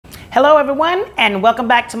Hello everyone and welcome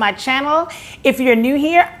back to my channel. If you're new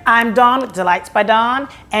here, I'm Dawn with Delights by Dawn,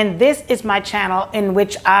 and this is my channel in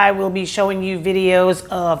which I will be showing you videos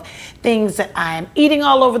of things that I'm eating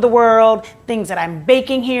all over the world, things that I'm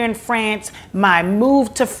baking here in France, my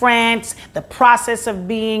move to France, the process of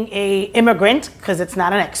being an immigrant, because it's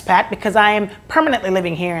not an expat, because I am permanently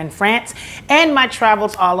living here in France, and my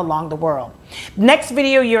travels all along the world. Next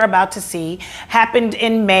video you're about to see happened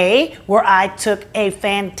in May, where I took a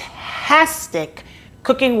fantastic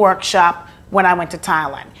cooking workshop when I went to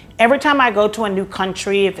Thailand. Every time I go to a new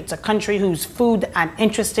country, if it's a country whose food I'm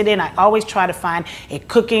interested in, I always try to find a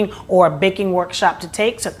cooking or a baking workshop to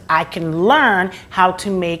take so I can learn how to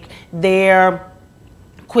make their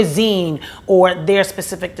cuisine or their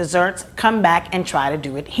specific desserts, come back and try to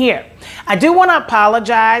do it here. I do want to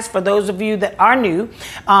apologize for those of you that are new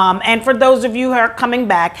and for those of you who are coming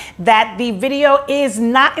back that the video is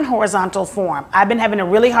not in horizontal form. I've been having a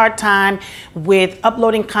really hard time with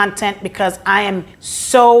uploading content because I am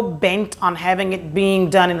so bent on having it being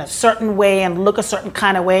done in a certain way and look a certain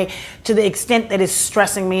kind of way, to the extent that it's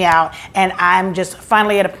stressing me out, and I'm just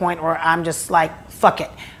finally at a point where I'm just like, fuck it.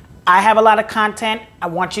 I have a lot of content. I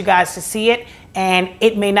want you guys to see it, and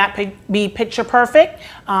it may not be picture perfect.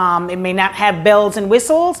 It may not have bells and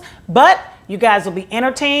whistles, but you guys will be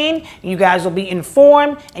entertained, you guys will be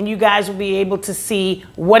informed, and you guys will be able to see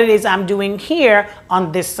what it is I'm doing here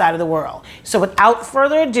on this side of the world. So without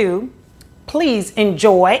further ado, please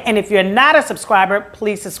enjoy. And if you're not a subscriber,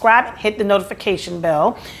 please subscribe and hit the notification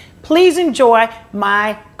bell. Please enjoy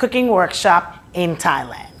my cooking workshop in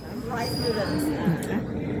Thailand.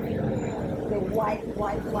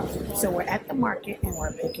 So we're at the market and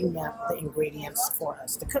we're picking up the ingredients for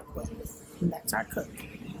us to cook with. And that's our cook.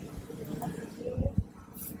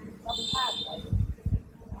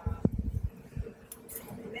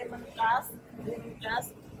 Lemongrass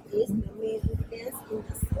is the main ingredients in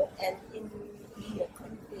the soup and in the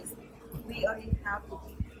curry paste. We already have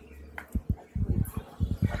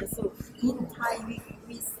the soup. In Thai,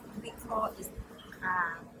 we call it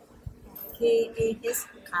K-A-H,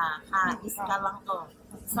 Ka is Kalangkong.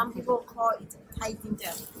 Some people call it Thai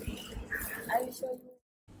ginger. I will show you.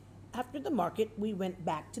 After the market, we went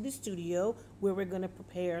back to the studio where we're going to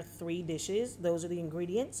prepare 3 dishes. Those are the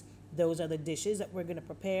ingredients. Those are the dishes that we're going to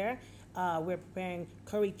prepare. We're preparing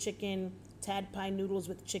curry chicken, Pad Thai noodles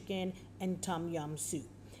with chicken, and tom yum soup.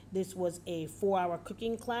 This was a 4-hour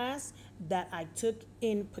cooking class that I took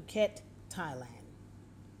in Phuket, Thailand.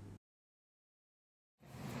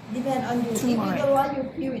 Depend on you. If you don't want, you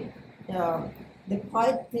peel it. The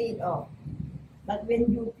point take it off. But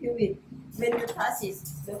when you peel it, when the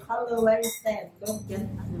touches, the color very same. Don't just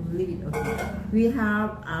leave it. Okay. We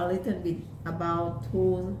have a little bit, about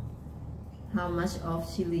how much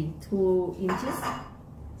of chili? 2 inches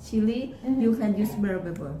chili. You can use bell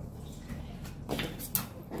pepper.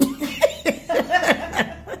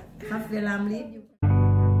 Half the lamb leaf.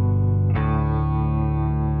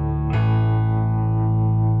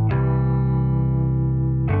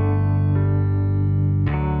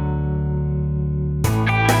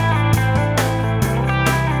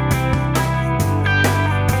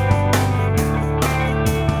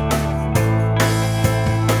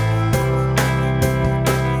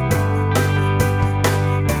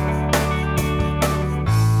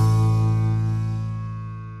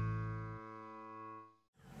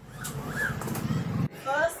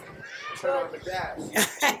 Turn on the gas.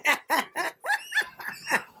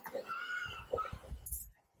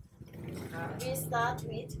 We start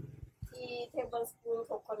with 3 tablespoons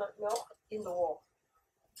coconut milk in the wok,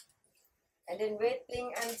 and then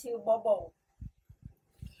waiting until bubble.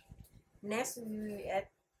 Next, we will add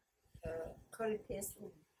curry paste.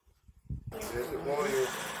 There's the boil.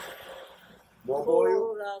 More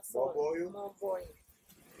boil? More boil? More boil.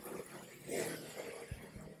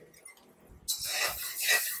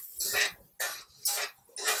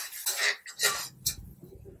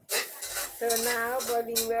 So now,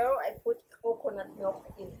 boiling well, I put coconut milk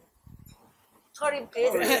in. Curry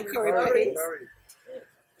paste. Curry.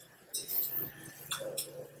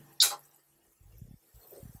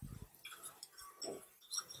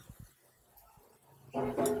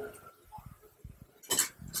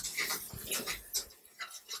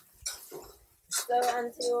 Stir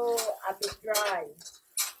until a bit dry,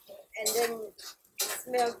 and then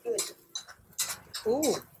smell good.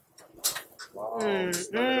 Ooh. Wow.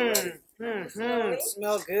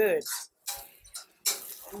 Smell good.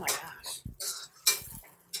 Oh my gosh.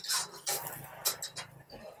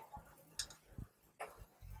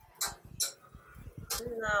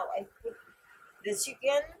 Now I put the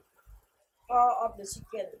chicken, all of the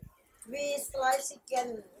chicken. We slice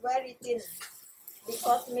chicken very thin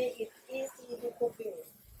because make it easy to cooking.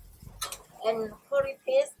 And curry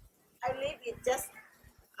paste, I leave it just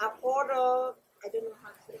a quarter. I don't know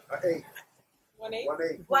how to say. 8. 1/8.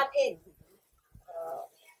 1/8. 1 egg.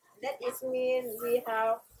 That is mean we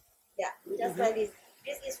have, yeah, just like this.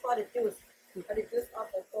 This is for the juice of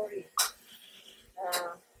the curry.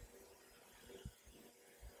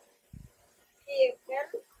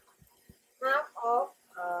 Chicken, half of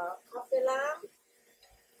coffee lamb.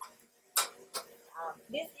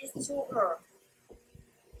 This is sugar.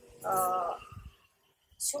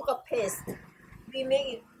 Sugar paste. We make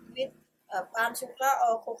it with palm sugar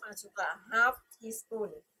or coconut sugar, half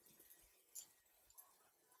teaspoon.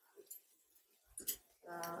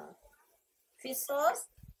 Fish sauce,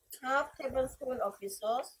 half tablespoon of fish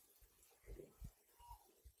sauce.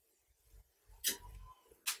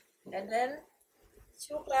 And then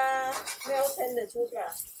sugar, melted the sugar.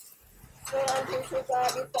 Stir until sugar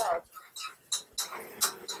dissolves.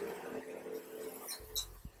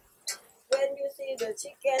 When you see the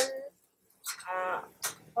chicken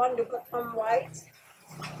on the bottom white,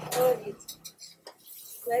 turn it,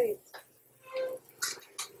 let it.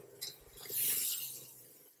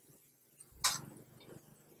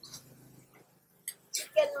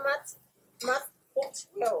 Chicken must cook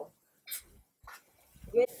well.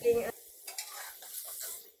 Waiting.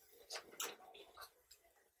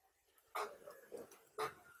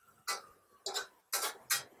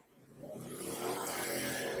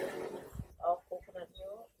 Or coconut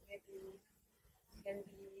milk, maybe can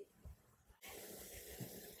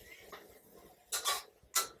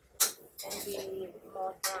be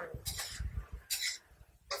more dry.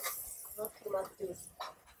 Not too much juice.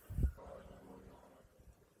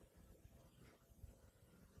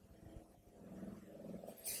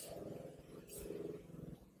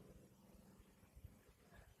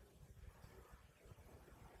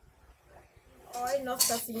 Oil, not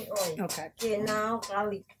sesame oil. Okay. Okay, now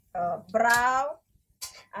garlic, brown,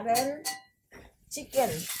 and then chicken.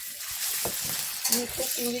 You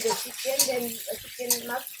cooking with the chicken, then the chicken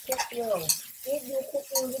must cook well. If you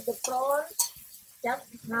cooking with the prawn, just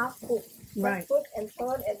half cook. Right. Put and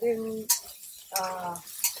turn, and then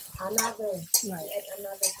another. Right. Add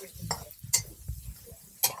another chicken.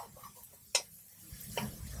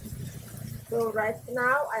 So right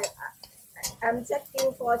now I'm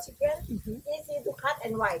checking for chicken. Easy to cut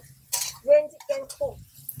and white. When chicken cook,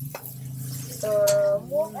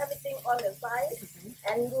 move everything on the side,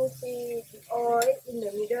 and you see the oil in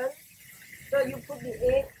the middle. So you put the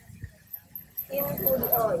egg into the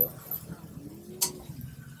oil.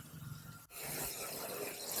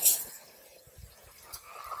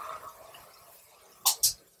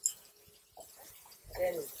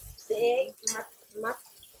 Then the egg must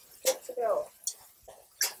cook well.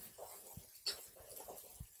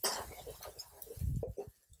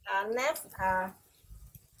 Next,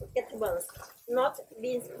 vegetables, not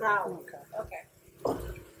beans brown. Okay.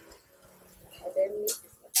 And then mix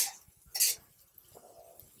this.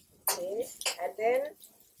 Okay. And then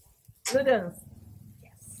noodles.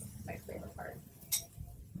 Yes, my favorite part.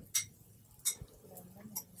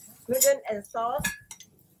 Noodles and sauce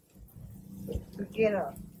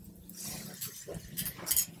together.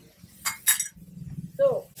 So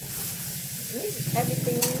mix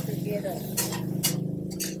everything together.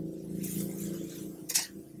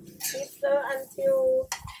 Stir until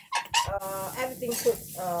everything cooked,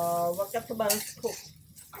 vegetables cooked.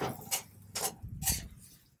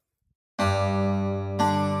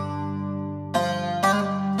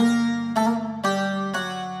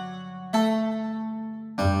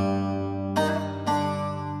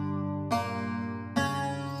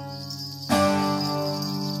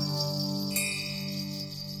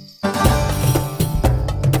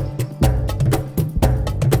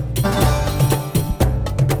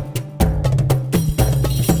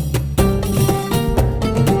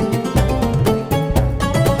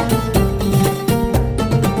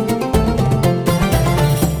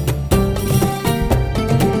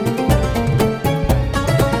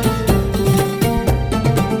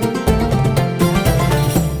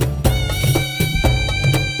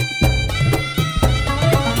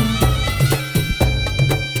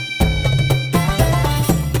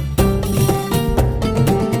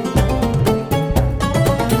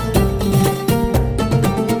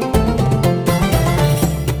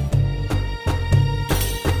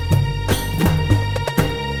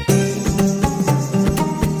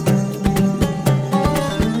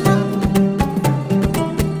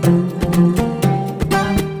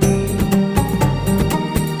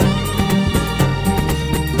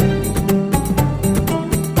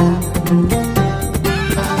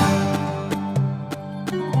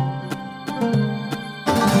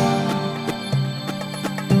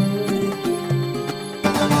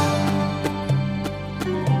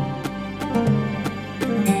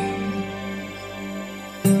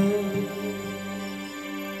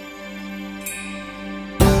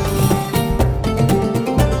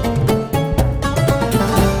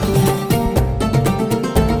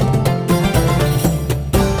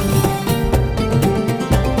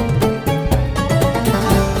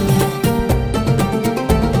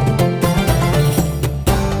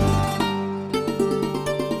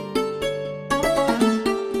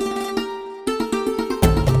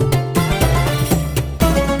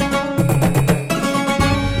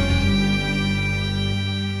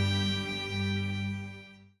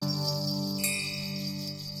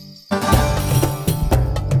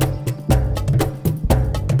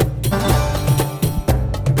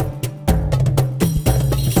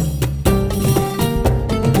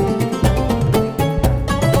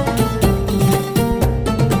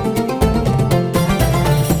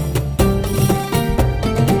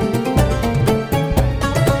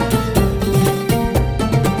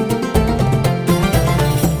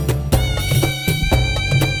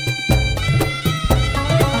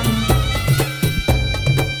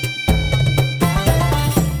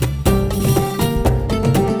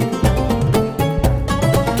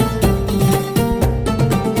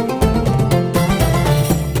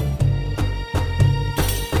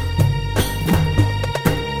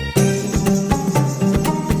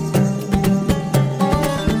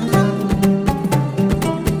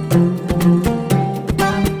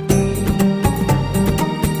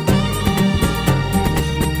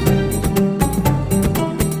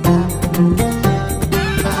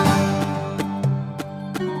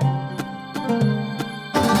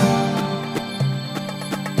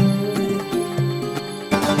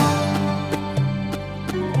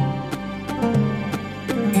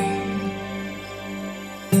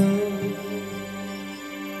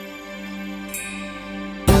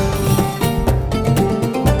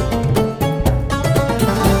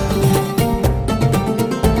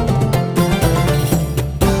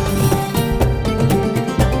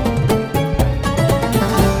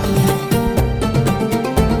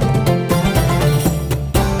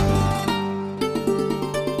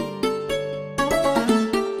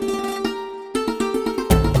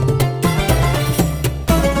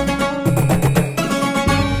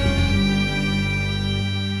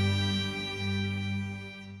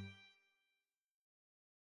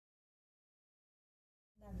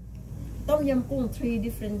 Tom yum goong 3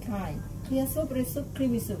 different kind. Clear soup, red soup,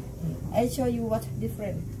 creamy soup. I show you what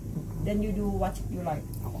different. Then you do what you like.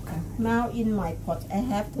 Okay. Now in my pot, I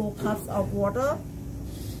have 2 cups of water.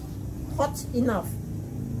 Hot enough.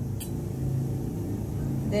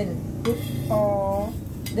 Then put all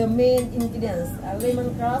the main ingredients: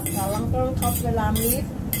 lemongrass, longterm, coffee lamb leaf,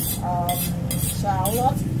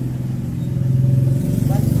 shallot,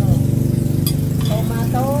 what more?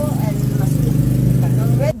 Tomato and mushroom.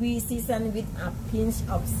 We season with a pinch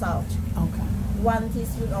of salt. Okay. 1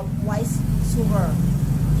 teaspoon of white sugar.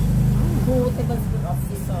 2 tablespoons of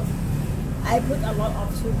fish sauce. I put a lot of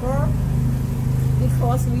sugar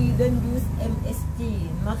because we don't use MSG,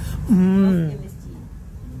 not MSG.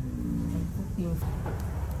 Cooking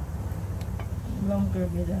longer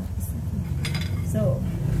better. So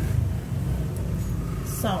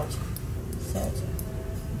salt.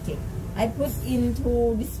 Okay. I put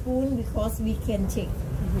into this spoon because we can check.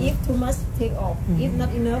 If too much, take off. If not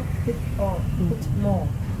enough, put on. Put more.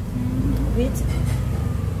 With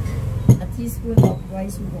a teaspoon of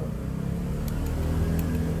white sugar.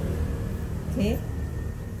 Okay.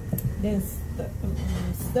 Then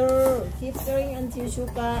stir. Keep stirring until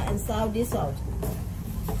sugar and salt dissolve.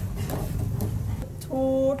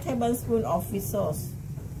 2 tablespoons of fish sauce.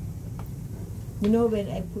 You know, when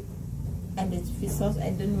I put and the fish sauce,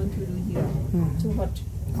 I don't want to do here. Too hot.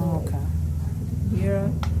 Oh, okay. Here.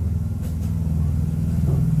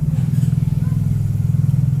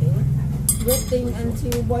 Okay. Waiting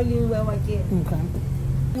until boiling well again. Okay.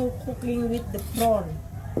 You cooking with the prawn.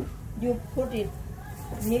 You put it,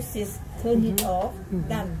 mix it, turn it off,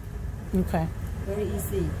 done. Okay. Very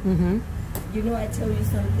easy. You know, I tell you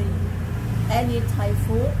something. Any Thai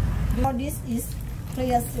food, you know, this is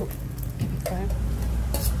clear soup. Okay.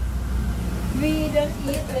 We don't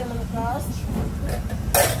eat lemongrass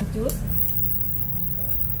juice.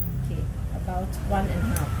 Okay, about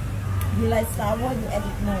 1.5. You like sour, you add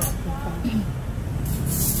it more.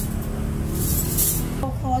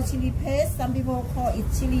 People call chili paste. Some people call it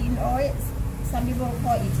chili in oil. Some people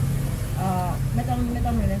call it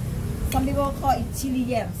some people call it chili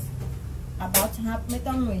yams. About half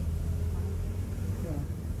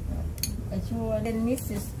I show then mix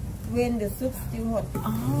it when the soup still hot.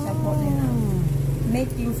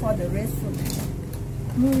 Making for the red soup.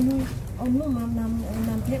 No,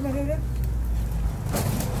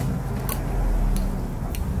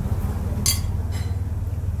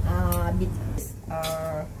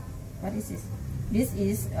 what is this? This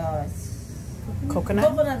is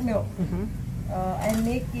coconut milk. I'm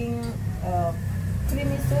making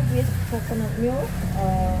creamy soup with coconut milk.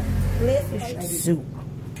 Soup.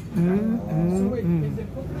 So wait, is it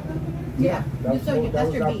coconut? Yeah, That's your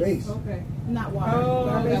our base. base. Okay. Not water. Oh,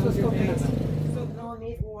 Our base that was was your coconut. base. So no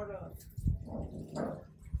need water.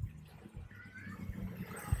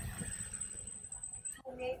 To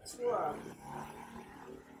make sure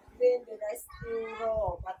when the rice still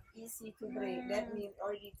raw but easy to break, that means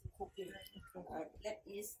already to cook it. That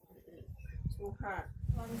is too hard.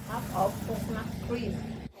 1 cup of coconut cream.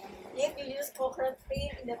 If you use coconut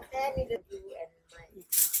cream in the pan, it will do and my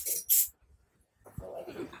so I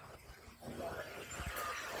think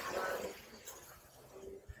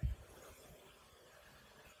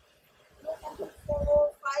 5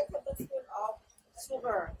 tablespoons of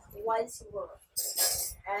sugar, white sugar,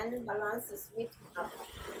 and balance it with a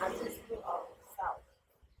teaspoon of salt.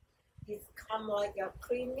 It comes like a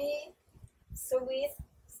creamy, sweet,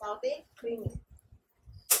 salty, creamy.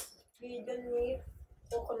 We don't need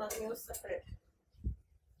coconut milk separate.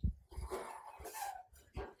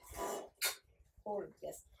 Oh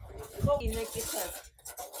yes. So we make it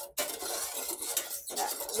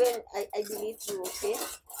when I believe you, okay?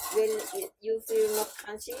 When you feel not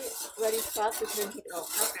crunchy, very fast to turn it off.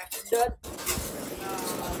 Okay. Don't.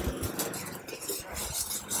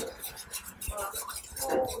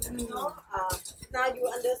 Now you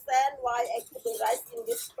understand why I put the rice in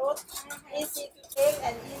this pot. Easy to take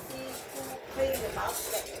and easy to clean the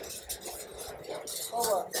basket.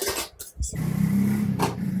 Over.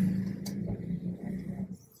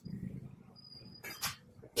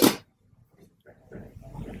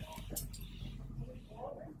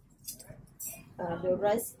 The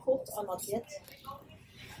rice cooked or not yet?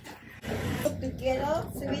 Put together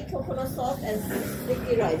sweet coconut sauce and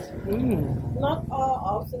sticky rice. Not all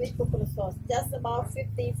of sweet coconut sauce, just about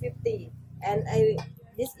 50-50. And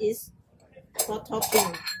this is for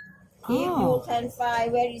topping. If you can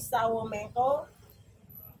find very sour mango,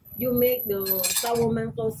 you make the sour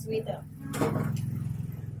mango sweeter.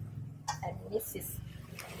 And this is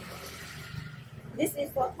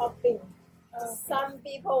for topping. Some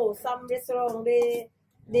people, some restaurants,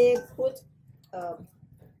 they put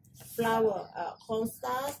flour,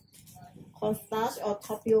 cornstarch or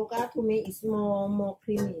tapioca. To me, it's more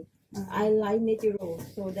creamy. I like natural,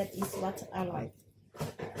 so that is what I like.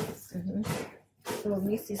 So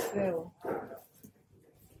mix it well.